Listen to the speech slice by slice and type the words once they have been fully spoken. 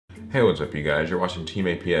Hey, what's up you guys? You're watching Team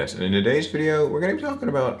APS, and in today's video, we're going to be talking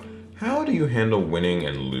about how do you handle winning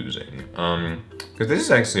and losing. Because this is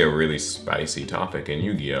actually a really spicy topic in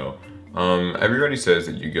Yu-Gi-Oh! Everybody says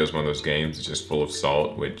that Yu-Gi-Oh! Is one of those games that's just full of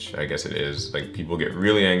salt, which I guess it is. Like, people get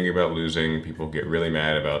really angry about losing, people get really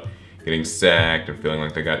mad about getting sacked and feeling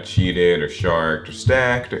like they got cheated or sharked or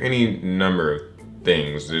stacked or any number of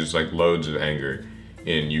things. There's like loads of anger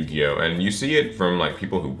in Yu-Gi-Oh! And you see it from like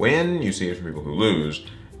people who win, you see it from people who lose,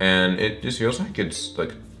 and it just feels like it's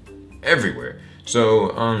like everywhere. So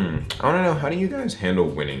I want to know, how do you guys handle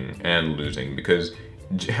winning and losing? Because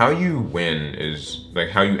how you win is like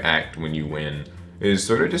how you act when you win is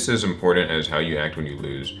sort of just as important as how you act when you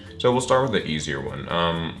lose. So we'll start with the easier one.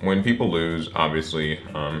 When people lose, obviously,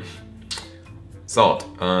 salt.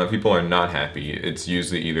 People are not happy. It's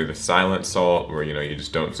usually either the silent salt, where you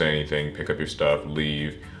just don't say anything, pick up your stuff,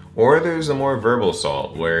 leave, or there's a more verbal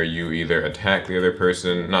salt, where you either attack the other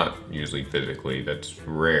person, not usually physically, that's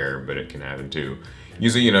rare, but it can happen too.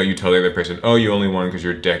 Usually, you tell the other person, oh, you only won because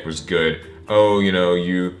your deck was good. Oh,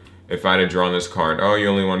 if I'd have drawn this card, oh, you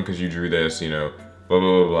only won because you drew this, blah, blah,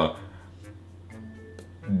 blah, blah.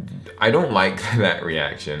 I don't like that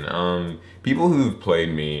reaction. People who've played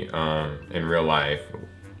me in real life,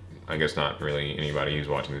 I guess not really anybody who's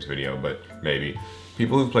watching this video, but maybe.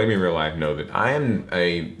 People who've played me in real life know that I am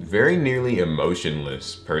a very nearly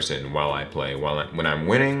emotionless person while I play. When I'm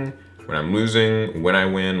winning, when I'm losing, when I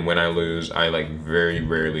win, when I lose, I like very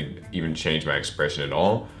rarely even change my expression at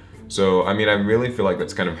all. So, I mean, I really feel like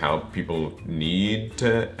that's kind of how people need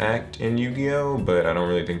to act in Yu-Gi-Oh! But I don't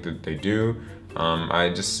really think that they do. I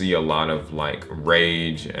just see a lot of like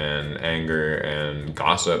rage and anger and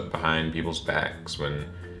gossip behind people's backs when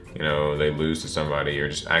they lose to somebody, or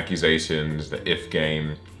just accusations, the if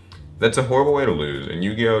game. That's a horrible way to lose. In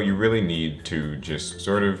Yu-Gi-Oh! You really need to just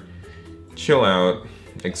sort of chill out,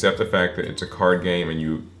 accept the fact that it's a card game and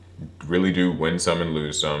you really do win some and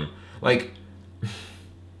lose some. Like,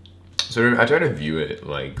 I try to view it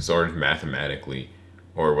like sort of mathematically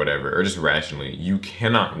or whatever, or just rationally. You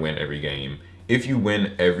cannot win every game. If you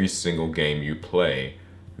win every single game you play,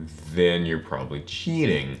 then you're probably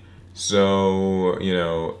cheating. So,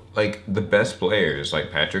 like the best players, like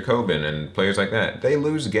Patrick Hoban and players like that, they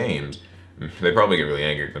lose games. They probably get really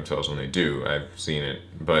angry at themselves when they do. I've seen it.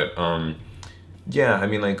 But, yeah, I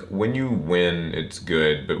mean, like, when you win, it's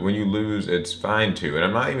good, but when you lose, it's fine too. And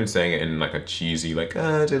I'm not even saying it in like a cheesy, like,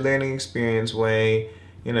 it's a learning experience way.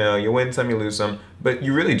 You win some, you lose some, but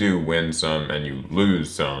you really do win some and you lose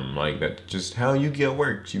some. Like, that's just how Yu-Gi-Oh!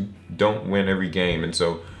 Works. You don't win every game. And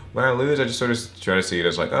so when I lose, I just sort of try to see it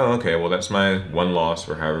as like, oh, okay, well, that's my one loss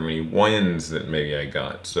for however many wins that maybe I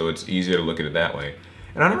got. So it's easier to look at it that way.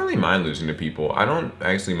 And I don't really mind losing to people. I don't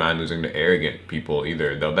actually mind losing to arrogant people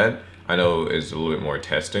either, though that I know is a little bit more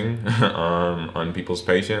testing on people's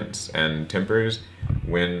patience and tempers.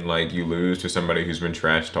 When like you lose to somebody who's been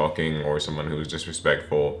trash talking, or someone who's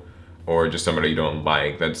disrespectful, or just somebody you don't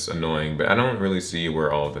like, that's annoying. But I don't really see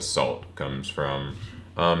where all of the salt comes from.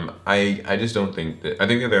 I just don't think that, I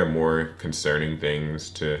think that there are more concerning things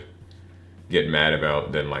to get mad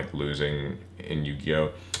about than like losing in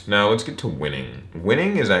Yu-Gi-Oh! Now let's get to winning.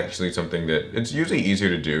 Winning is actually something that it's usually easier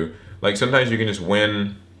to do. Like sometimes you can just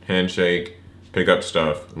win, handshake, pick up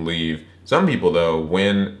stuff, leave. Some people though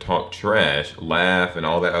win, talk trash, laugh, and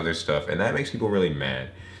all that other stuff, and that makes people really mad.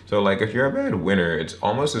 So like if you're a bad winner, it's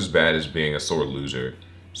almost as bad as being a sore loser.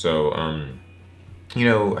 So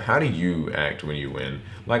how do you act when you win?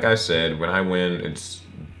 Like I said, when I win, it's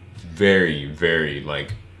very, very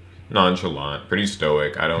like nonchalant, pretty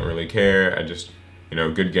stoic. I don't really care. I just,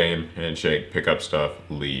 good game, handshake, pick up stuff,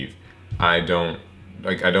 leave. I don't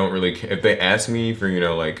really care. If they ask me for,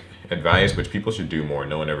 like advice, which people should do more,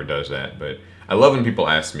 no one ever does that, but I love when people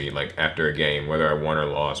ask me like after a game, whether I won or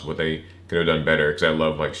lost, what they could have done better, because I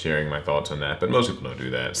love like sharing my thoughts on that, but most people don't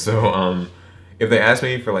do that. So, if they ask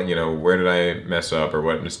me for like, where did I mess up or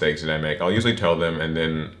what mistakes did I make, I'll usually tell them and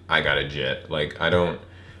then I got a jet. Like I don't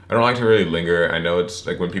like to really linger. I know it's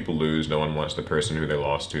like when people lose, no one wants the person who they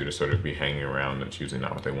lost to sort of be hanging around. That's usually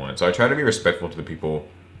not what they want. So I try to be respectful to the people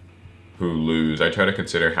who lose. I try to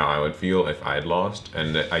consider how I would feel if I'd lost,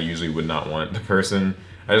 and that I usually would not want the person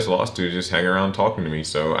I just lost to just hang around talking to me.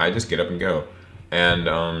 So I just get up and go.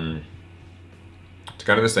 And it's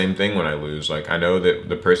kind of the same thing when I lose. Like I know that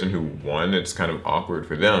the person who won, it's kind of awkward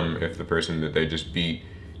for them if the person that they just beat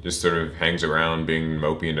just sort of hangs around being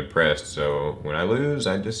mopey and depressed. So when I lose,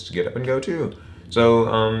 I just get up and go too.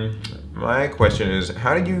 So my question is,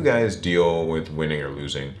 how do you guys deal with winning or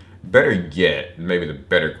losing? Better yet, maybe the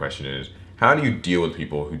better question is, how do you deal with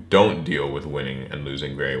people who don't deal with winning and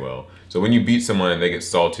losing very well? So when you beat someone and they get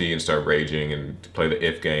salty and start raging and play the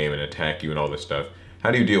if game and attack you and all this stuff, how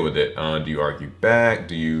do you deal with it? Do you argue back?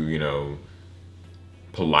 Do you,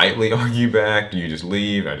 politely argue back? Do you just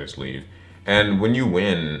leave? I just leave. And when you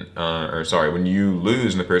win, when you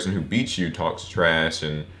lose and the person who beats you talks trash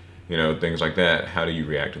and, things like that, how do you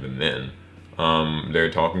react to them then? They're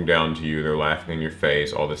talking down to you, they're laughing in your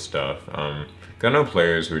face, all this stuff. 'Cause I know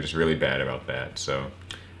players who are just really bad about that. So,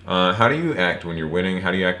 how do you act when you're winning? How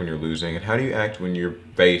do you act when you're losing? And how do you act when you're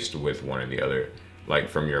faced with one or the other, like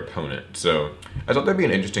from your opponent? So, I thought that'd be an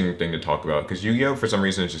interesting thing to talk about because Yu-Gi-Oh! For some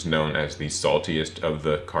reason is just known as the saltiest of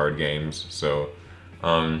the card games. So,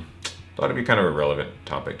 thought it'd be kind of a relevant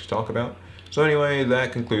topic to talk about. So anyway,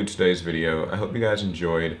 that concludes today's video. I hope you guys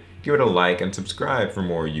enjoyed. Give it a like and subscribe for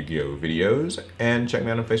more Yu-Gi-Oh! Videos. And check me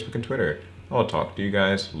out on Facebook and Twitter. I'll talk to you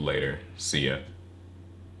guys later. See ya.